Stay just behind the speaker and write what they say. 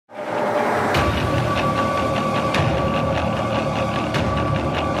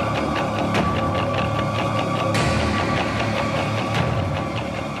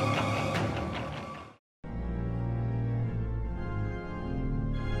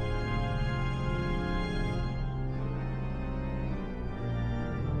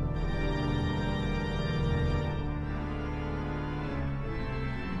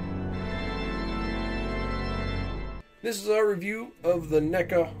This is our review of the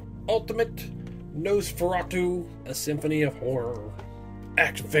NECA Ultimate Nosferatu, a Symphony of Horror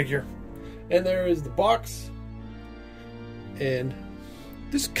action figure. And there is the box. And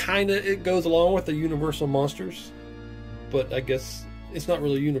this it goes along with the Universal Monsters. But I guess it's not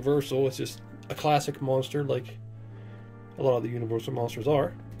really universal, it's just a classic monster like a lot of the Universal Monsters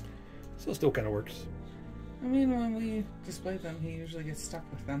are. So it still kind of works. I mean, when we display them, he usually gets stuck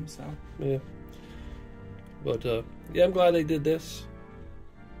with them, so... Yeah. But, yeah, I'm glad they did this.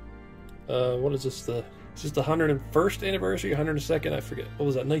 What is this? Is this the 101st anniversary? 102nd? I forget. What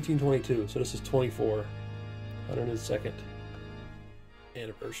was that? 1922. So this is 24. 102nd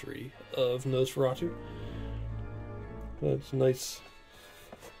anniversary of Nosferatu. That's a nice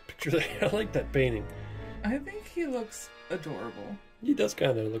picture there. I like that painting. I think he looks adorable. He does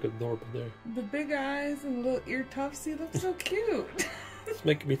kind of look adorable there. The big eyes and the little ear tufts, he looks so cute. It's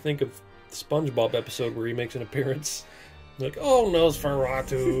making me think of the SpongeBob episode where he makes an appearance. Like, oh,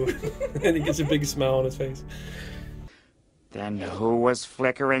 Nosferatu. And he gets a big smile on his face. Then who was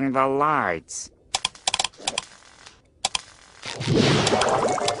flickering the lights?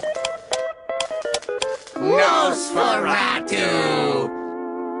 Nosferatu!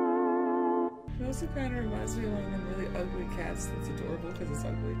 It also kind of reminds me of one of them really ugly cats that's adorable because it's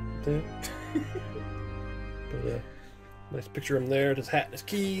ugly. Yeah. But, nice picture of him there, his hat and his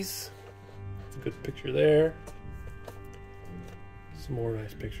keys. It's a good picture there. Some more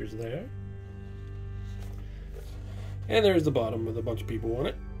nice pictures there. And there's the bottom with a bunch of people on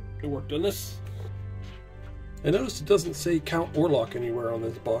it who worked on this. I noticed it doesn't say Count Orlok anywhere on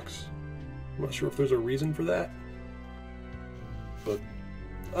this box. I'm not sure if there's a reason for that. But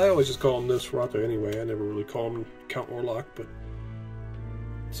I always just call him Nosferatu anyway. I never really call him Count Orlok, but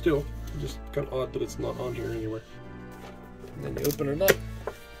still, just kind of odd that it's not on here anywhere. And then you open it up.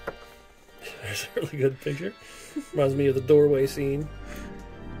 There's a really good picture. Reminds me of the doorway scene.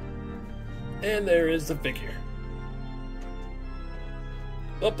 And there is the figure.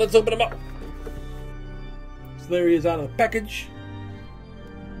 Oh, let's open him up. So there he is out of the package.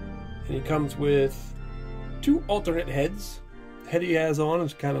 And he comes with 2 alternate heads. The head he has on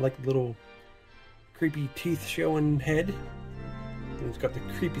is kind of like a little creepy teeth showing head. And he's got the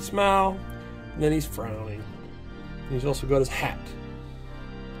creepy smile. And then he's frowning. And he's also got his hat.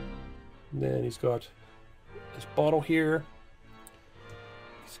 And then he's got this bottle here.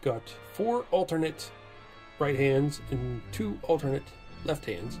 He's got 4 alternate right hands and 2 alternate left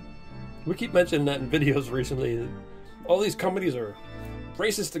hands. We keep mentioning that in videos recently. That all these companies are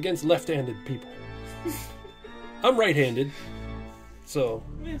racist against left-handed people. I'm right-handed, so...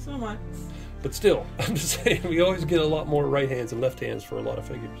 Yeah, so am I. But still, I'm just saying, we always get a lot more right hands than left hands for a lot of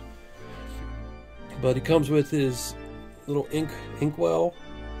figures. But he comes with his little inkwell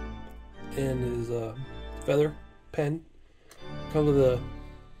and his feather pen. Comes with a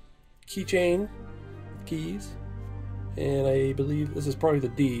keychain, keys, and I believe this is probably the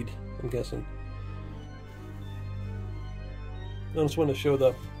deed, I'm guessing. I just want to show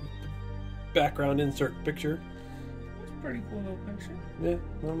the background insert picture. That's a pretty cool little picture. Yeah,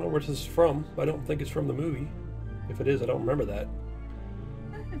 I don't know where this is from. I don't think it's from the movie. If it is, I don't remember that.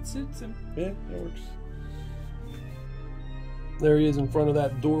 It suits him. Yeah, it works. There he is in front of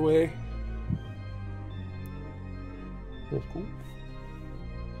that doorway. That's cool.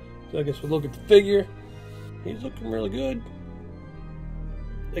 So I guess we'll look at the figure. He's looking really good.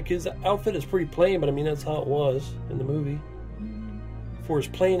 Like, his outfit is pretty plain, but I mean, that's how it was in the movie. For as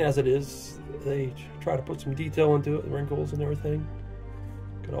plain as it is, they try to put some detail into it, the wrinkles and everything.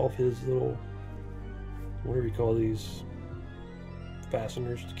 Got all of his little, whatever you call these,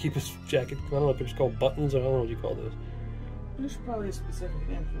 fasteners to keep his jacket. I don't know if they're just called buttons, or I don't know what you call those. There's probably a specific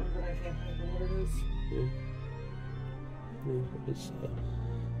name for it, but I can't remember what it is. Yeah. His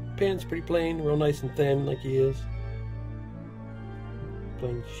pants pretty plain, real nice and thin, like he is.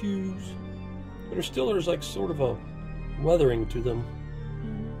 Plain shoes, but there's like sort of a weathering to them.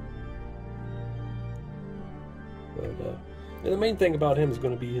 But and the main thing about him is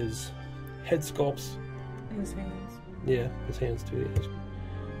going to be his head sculpts. And his hands. Yeah, his hands too. Yeah.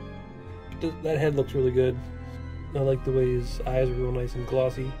 But that head looks really good. I like the way his eyes are real nice and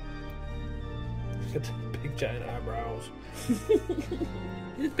glossy. He's got the big giant eyebrows.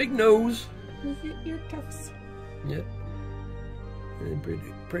 His big nose. His ear tufts. Yep. And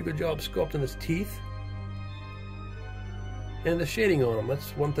pretty good job sculpting his teeth. And the shading on them.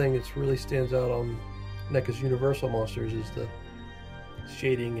 That's one thing that really stands out on NECA's Universal Monsters, is the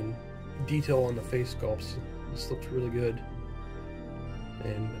shading and detail on the face sculpts. This looks really good.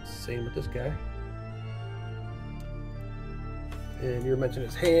 And it's the same with this guy. And you were mentioning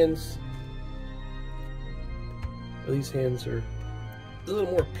his hands. These hands are a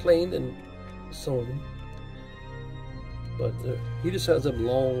little more plain than some of them. But he just has them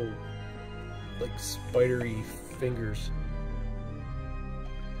long, like spidery fingers.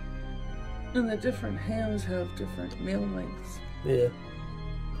 And the different hands have different nail lengths. Yeah.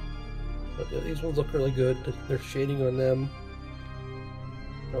 But yeah, these ones look really good. There's shading on them.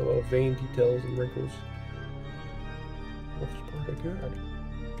 A lot of vein details and wrinkles. Looks pretty good.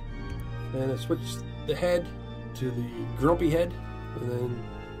 And I switched the head to the grumpy head, and then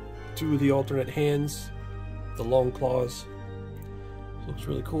two of the alternate hands, the long claws. Looks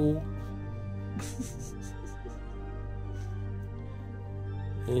really cool.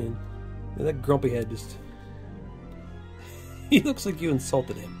 And that grumpy head just... he looks like you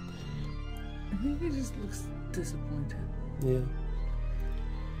insulted him. I think he just looks disappointed. Yeah.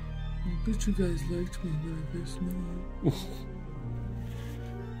 I bet you guys liked me, but I guess not.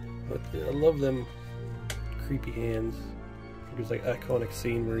 But yeah, I love them creepy hands. There's like an iconic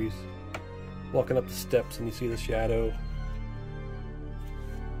scene where he's walking up the steps and you see the shadow.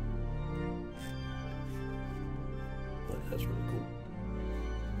 But that's really cool.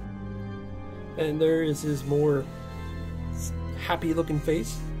 And there is his more happy looking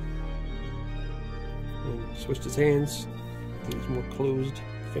face. And switched his hands. These more closed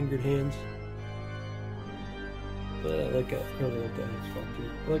fingered hands. But I like that. I really like that head sculpt too.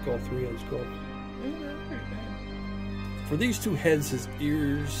 I like all three head sculpts. Yeah, they're pretty bad. For these two heads, his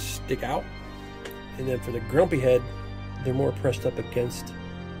ears stick out. And then for the grumpy head, they're more pressed up against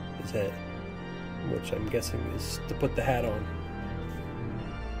his head. Which I'm guessing is to put the hat on.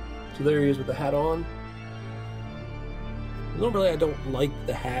 So there he is with the hat on. Normally I don't like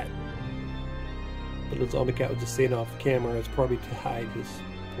the hat. But the zombie cat was just saying off camera, it's probably to hide his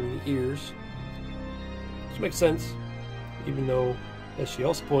pointy ears. Which makes sense. Even though, as she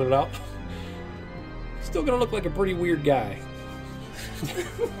also pointed out, he's still gonna look like a pretty weird guy.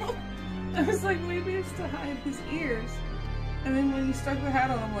 I was like, maybe it's to hide his ears. And then when he stuck the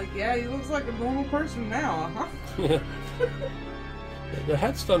hat on, I'm like, yeah, he looks like a normal person now, huh? Yeah. The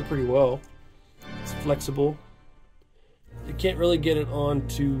hat's done pretty well. It's flexible. You can't really get it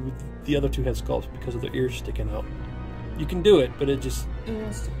onto the other two head sculpts because of their ears sticking out. You can do it, but it just... It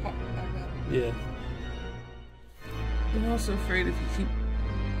wants to pop back up. Yeah. I'm also afraid if you keep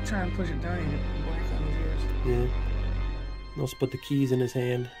trying to push it down, you get black on his ears. Yeah. And also put the keys in his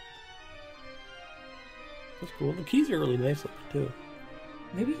hand. That's cool. The keys are really nice looking too.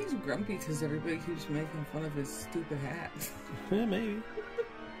 Maybe he's grumpy because everybody keeps making fun of his stupid hat. Yeah, maybe.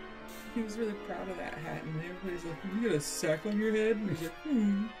 He was really proud of that hat, and everybody's like, you got a sack on your head? And he's like,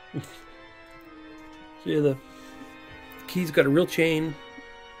 hmm. So yeah, the keys got a real chain.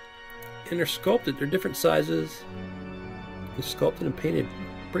 And they're sculpted. They're different sizes. They're sculpted and painted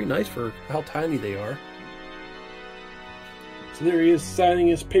pretty nice for how tiny they are. So there he is signing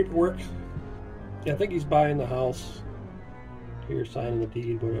his paperwork. Yeah, I think he's buying the house. Here, signing the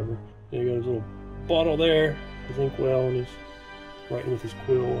deed, whatever. There you got his little bottle there, his inkwell, and he's writing with his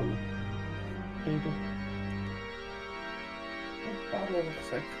quill on the paper. The bottle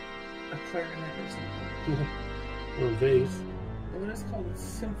looks like a clarinet or something. Or a vase. What is called a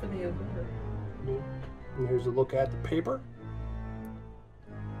Symphony of Horror. Yeah. And here's a look at the paper.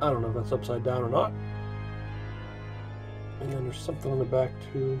 I don't know if that's upside down or not. And then there's something on the back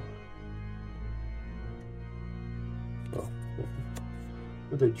too. Oh,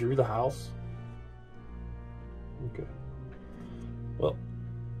 but they drew the house. Okay. Well,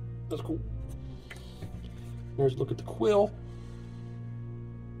 that's cool. Here's a look at the quill.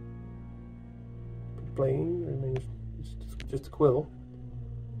 Pretty plain. I mean, it's just a quill.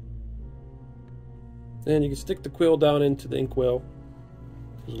 And you can stick the quill down into the inkwell.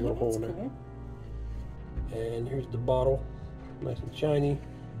 There's a little hole in there. Cool. And here's the bottle. Nice and shiny.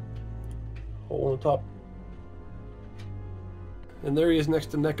 Hole on the top. And there he is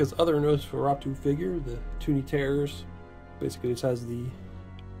next to NECA's other Nosferatu figure, the Toonie Terrors. Basically just has the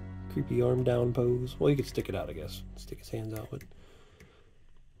creepy arm down pose. Well, you could stick it out, I guess. Stick his hands out, but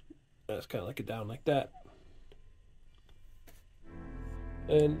that's kind of like it down like that.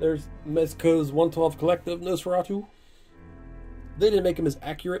 And there's Mezco's 112 Collective Nosferatu. They didn't make him as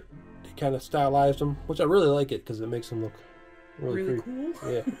accurate. They kind of stylized him, which I really like it because it makes him look really cool.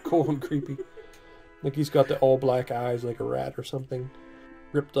 Yeah, cool and creepy. Like he's got the all black eyes like a rat or something.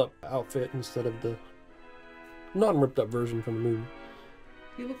 Ripped up outfit instead of the non-ripped up version from the movie.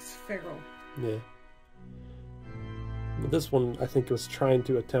 He looks feral. Yeah. But this one I think was trying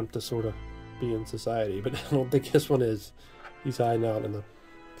to attempt to sort of be in society, but I don't think this one is. He's hiding out in the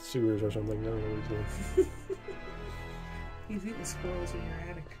sewers or something. I don't know what he's doing. He's eating squirrels in your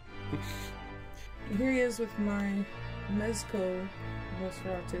attic. Here he is with my NECA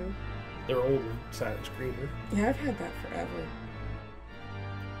Nosferatu. Their old silent screamer. Yeah, I've had that forever.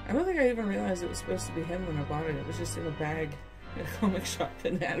 I don't think I even realized it was supposed to be him when I bought it. It was just in a bag in a comic shop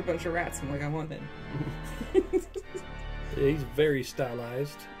and it had a bunch of rats. I'm like, I want it. Yeah, he's very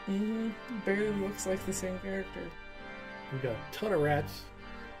stylized. Mm-hmm. Barely looks like the same character. We got a ton of rats.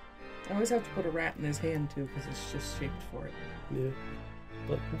 I always have to put a rat in his hand too because it's just shaped for it. Yeah,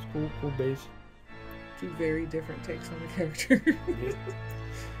 but it's cool, cool base. Two very different takes on the character. Yeah.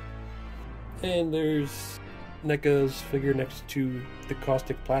 And there's NECA's figure next to the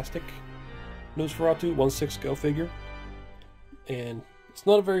Caustic Plastic Nosferatu 1/6 scale figure. And it's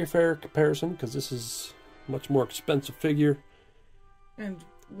not a very fair comparison because this is a much more expensive figure. And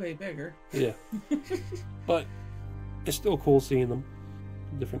way bigger. Yeah. But it's still cool seeing them.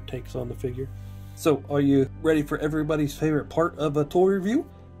 Different takes on the figure. So, are you ready for everybody's favorite part of a toy review?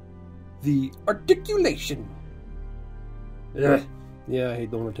 The articulation. Yeah, I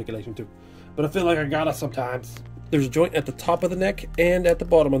hate doing articulation too. But I feel like I gotta sometimes. There's a joint at the top of the neck and at the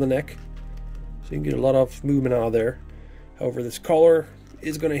bottom of the neck. So you can get a lot of movement out of there. However, this collar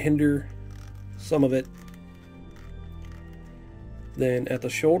is going to hinder some of it. Then at the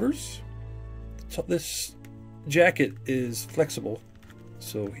shoulders, this jacket is flexible.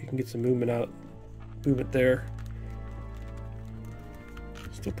 So you can get some movement there.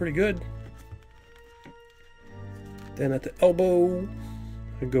 Still pretty good. Then at the elbow,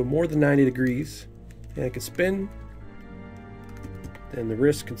 I can go more than 90 degrees. And I can spin. Then the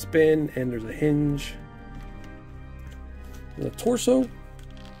wrist can spin, and there's a hinge. And the torso,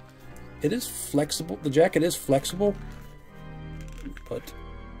 it is flexible. The jacket is flexible, but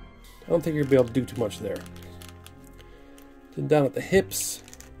I don't think you're gonna be able to do too much there. Then down at the hips,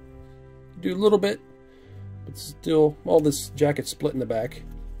 do a little bit, but still, all this jacket's split in the back,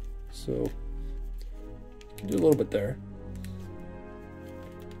 so you can do a little bit there.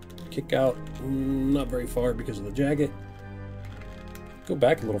 Kick out, not very far because of the jacket. Go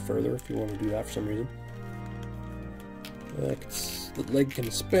back a little further if you want to do that for some reason. The leg can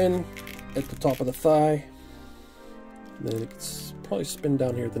spin at the top of the thigh. And then it can probably spin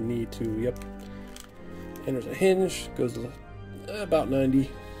down here at the knee too. Yep. And there's a hinge, goes to about 90.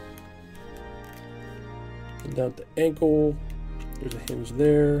 And down at the ankle, there's a hinge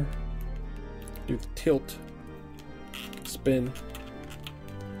there. Do the tilt, spin.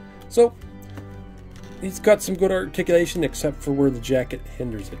 So, he's got some good articulation except for where the jacket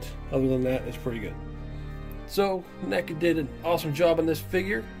hinders it. Other than that, it's pretty good. So, NECA did an awesome job on this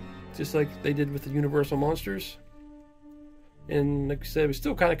figure, just like they did with the Universal Monsters. And like I said, we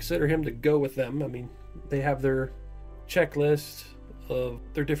still kind of consider him to go with them. I mean, they have their checklist of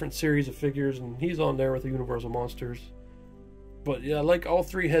their different series of figures, and he's on there with the Universal Monsters. But yeah, I like all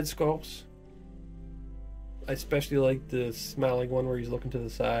three head sculpts. I especially like the smiling one where he's looking to the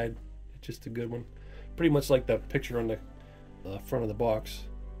side. It's just a good one. Pretty much like that picture on the front of the box.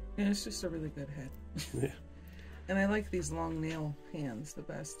 Yeah, it's just a really good head. Yeah. And I like these long nail hands the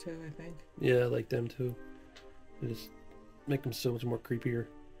best too, I think. Yeah, I like them too. They just make them so much more creepier.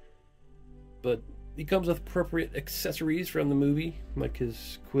 But he comes with appropriate accessories from the movie, like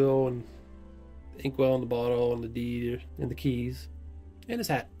his quill and inkwell on the bottle and the deed and the keys and his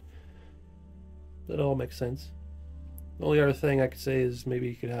hat. That all makes sense. The only other thing I could say is maybe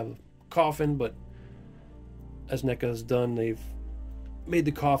he could have a coffin, but as NECA has done, they've made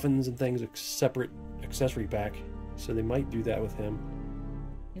the coffins and things a separate accessory pack, so they might do that with him.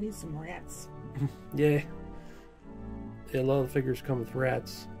 You need some rats. Yeah. A lot of the figures come with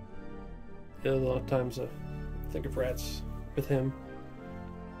rats. Yeah, a lot of times I think of rats with him.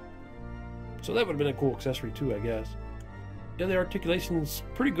 So that would have been a cool accessory too, I guess. Yeah, the articulation's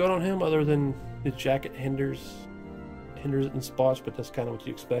pretty good on him, other than his jacket hinders it in spots, but that's kind of what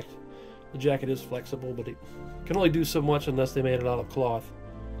you expect. The jacket is flexible, but it can only do so much unless they made it out of cloth.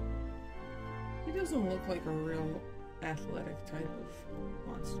 He doesn't look like a real athletic type of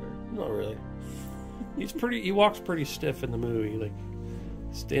monster. Not really. He walks pretty stiff in the movie. Like,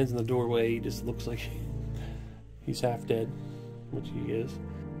 stands in the doorway, he just looks like he's half dead, which he is.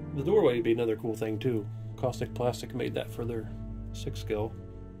 The doorway would be another cool thing too. Caustic Plastic made that for their 6 scale.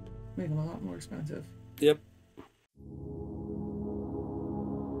 Made them a lot more expensive. Yep.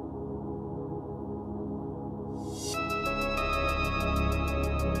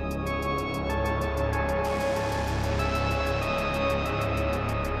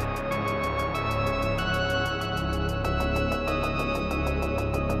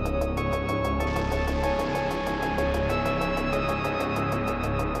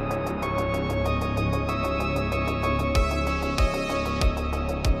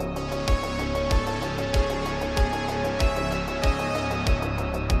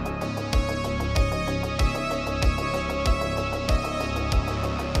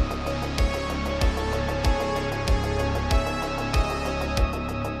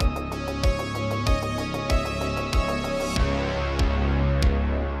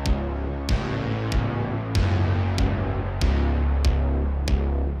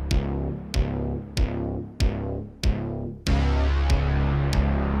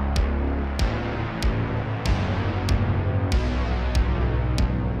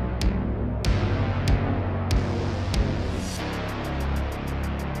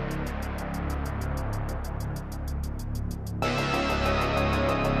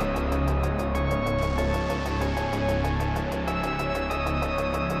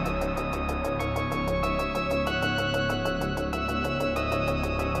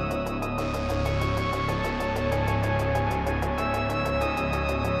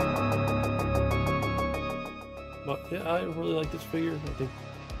 Yeah, I really like this figure. I think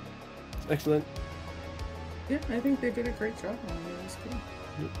it's excellent. Yeah, I think they did a great job on it. It was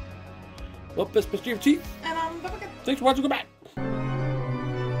cool. Well, best Mr. Evilcheese. And I'm Bubba. Thanks for watching. Goodbye.